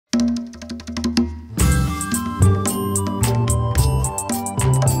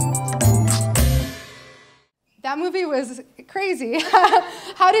that movie was crazy.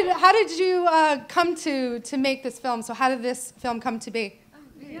 How did you come to make this film? So how did this film come to be?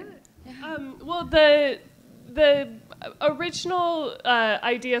 Well, the original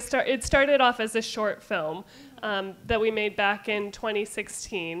idea started off as a short film that we made back in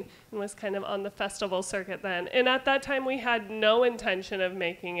 2016 and was kind of on the festival circuit then. And at that time, we had no intention of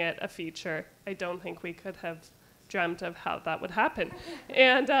making it a feature. I don't think we could have dreamt of how that would happen.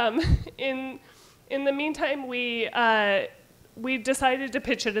 And in the meantime, we decided to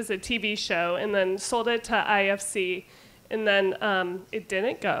pitch it as a TV show and then sold it to IFC, and then it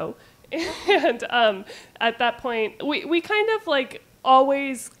didn't go. And at that point, we kind of like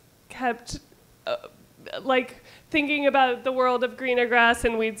always kept like thinking about the world of greener grass,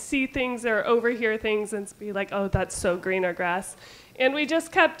 and we'd see things or overhear things and be like, oh, that's so greener grass. And we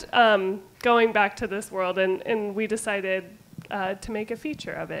just kept going back to this world, and we decided to make a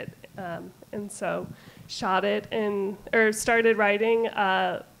feature of it. And so shot it started writing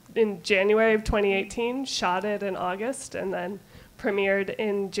in January of 2018, shot it in August, and then premiered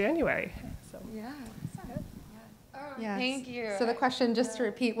in January. So. Yeah. Yes. Thank you. So the question, just to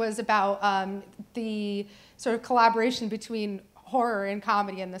repeat, was about the sort of collaboration between horror and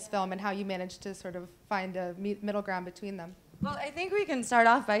comedy in this film and how you managed to sort of find a middle ground between them. Well, I think we can start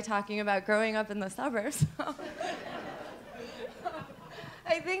off by talking about growing up in the suburbs.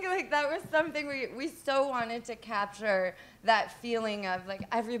 I think like that was something we so wanted to capture, that feeling of like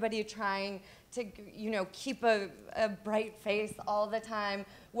everybody trying to, you know, keep a bright face all the time.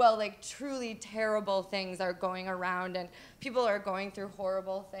 Well, like truly terrible things are going around and people are going through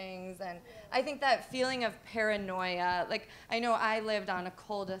horrible things. And I think that feeling of paranoia, like I know I lived on a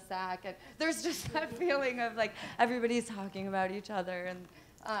cul-de-sac and there's just that feeling of like everybody's talking about each other and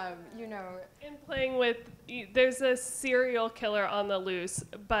you know. And playing with, there's a serial killer on the loose,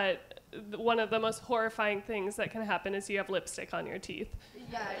 but one of the most horrifying things that can happen is you have lipstick on your teeth.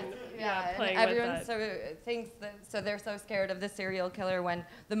 Yeah. Playing and everyone with that. thinks that, so they're so scared of the serial killer when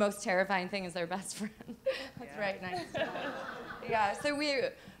the most terrifying thing is their best friend. That's right, nice. Yeah, so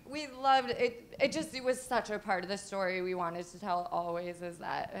we loved it. It was such a part of the story we wanted to tell always, is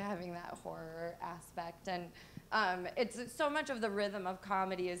that having that horror aspect. And it's so much of the rhythm of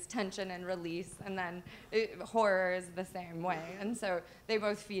comedy is tension and release, and then horror is the same way. And so they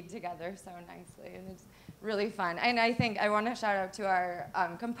both feed together so nicely, and it's really fun. And I think I want to shout out to our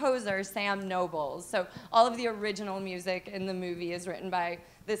composer, Sam Nobles. So all of the original music in the movie is written by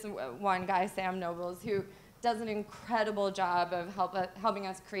this one guy, Sam Nobles, who does an incredible job of helping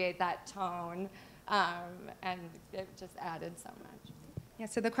us create that tone, and it just added so much. Yeah,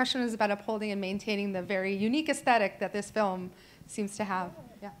 so the question was about upholding and maintaining the very unique aesthetic that this film seems to have.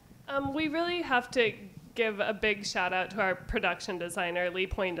 Yeah. We really have to give a big shout out to our production designer, Lee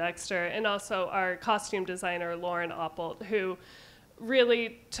Poindexter, and also our costume designer, Lauren Oppold, who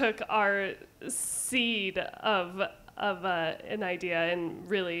really took our seed of an idea and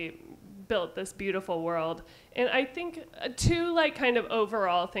really built this beautiful world. And I think two like kind of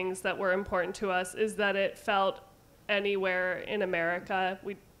overall things that were important to us is that it felt anywhere in America.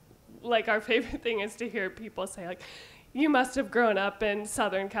 Our favorite thing is to hear people say like, you must have grown up in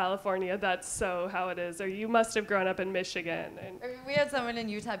Southern California, that's so how it is, or you must have grown up in Michigan. And we had someone in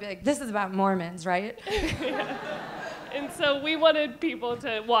Utah be like, this is about Mormons, right? Yeah. And so we wanted people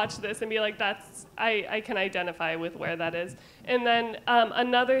to watch this and be like, I can identify with where that is. And then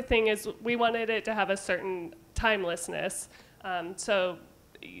another thing is we wanted it to have a certain timelessness. So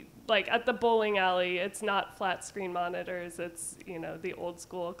like at the bowling alley, it's not flat screen monitors, it's, you know, the old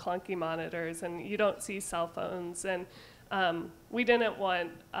school clunky monitors, and you don't see cell phones. And we didn't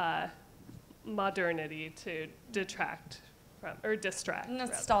want modernity to detract from, or distract.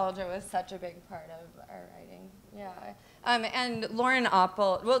 Nostalgia was such a big part of our writing, yeah. And Lauren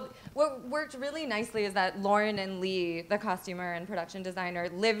Oppold, well, what worked really nicely is that Lauren and Lee, the costumer and production designer,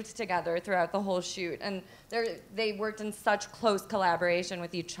 lived together throughout the whole shoot, and they worked in such close collaboration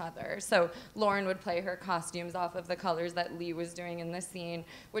with each other. So Lauren would play her costumes off of the colors that Lee was doing in the scene,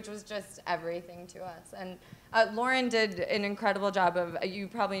 which was just everything to us. And Lauren did an incredible job of, you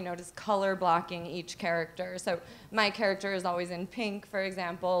probably noticed, color blocking each character. So my character is always in pink, for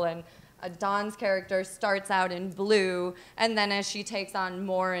example, and Dawn's character starts out in blue, and then as she takes on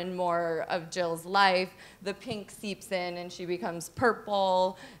more and more of Jill's life, the pink seeps in and she becomes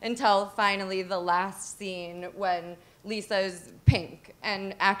purple, until finally the last scene when Lisa's pink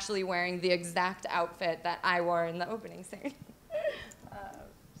and actually wearing the exact outfit that I wore in the opening scene.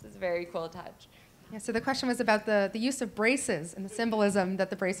 This is a very cool touch. Yeah, so the question was about the use of braces and the symbolism that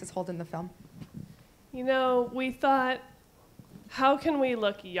the braces hold in the film. You know, we thought, how can we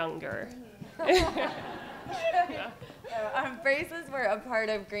look younger? Braces were a part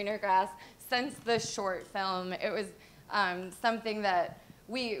of Greener Grass since the short film. It was something that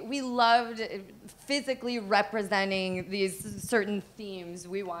we loved, physically representing these certain themes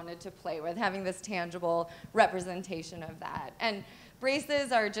we wanted to play with, having this tangible representation of that. And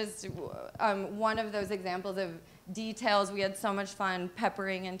braces are just one of those examples of details we had so much fun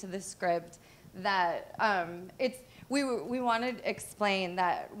peppering into the script that we wanted to explain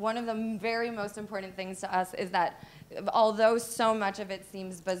that one of the very most important things to us is that although so much of it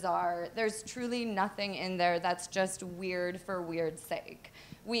seems bizarre, there's truly nothing in there that's just weird for weird's sake.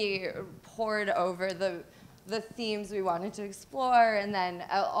 We poured over the themes we wanted to explore, and then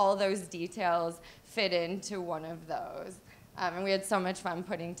all those details fit into one of those. And we had so much fun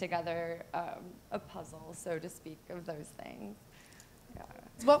putting together a puzzle, so to speak, of those things. Yeah.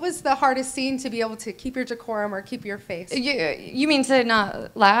 What was the hardest scene to be able to keep your decorum or keep your face? You mean to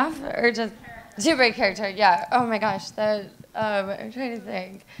not laugh or just to break character? Yeah. Oh my gosh, that I'm trying to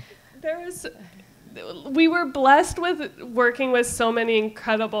think. We were blessed with working with so many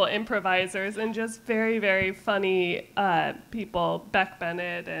incredible improvisers and just very, very funny people, Beck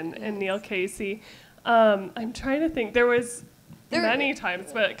Bennett and Neil Casey. I'm trying to think. There was many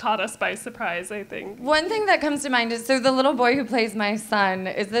times, but it caught us by surprise, I think. One thing that comes to mind is, so the little boy who plays my son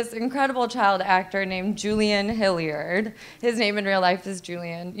is this incredible child actor named Julian Hilliard. His name in real life is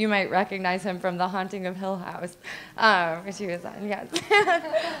Julian. You might recognize him from The Haunting of Hill House, which he was on, yes.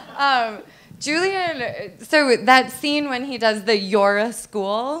 Julian, so that scene when he does the "You're a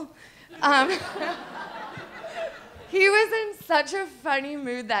school," he was in such a funny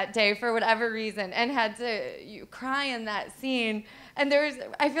mood that day for whatever reason and had to cry in that scene. And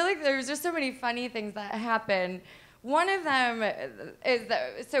I feel like there's just so many funny things that happen. One of them is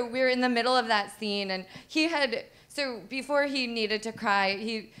that, so we're in the middle of that scene, and so before he needed to cry,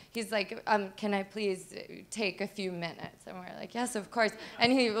 he's like, can I please take a few minutes? And we're like, yes, of course.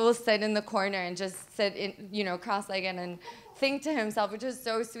 And he will sit in the corner and just sit in, cross-legged and think to himself, which is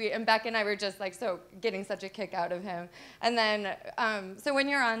so sweet. And Beck and I were just like getting such a kick out of him. And then, so when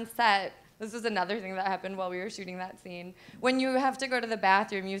you're on set, this was another thing that happened while we were shooting that scene. When you have to go to the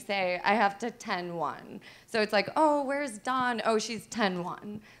bathroom, you say, I have to 10-1. So it's like, oh, where's Dawn? Oh, she's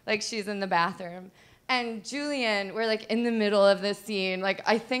 10-1. Like, she's in the bathroom. And Julian, we're like in the middle of this scene, like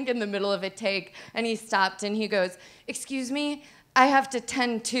I think in the middle of a take, and he stopped and he goes, excuse me, I have to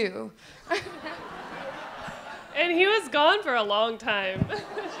 10-2. And he was gone for a long time.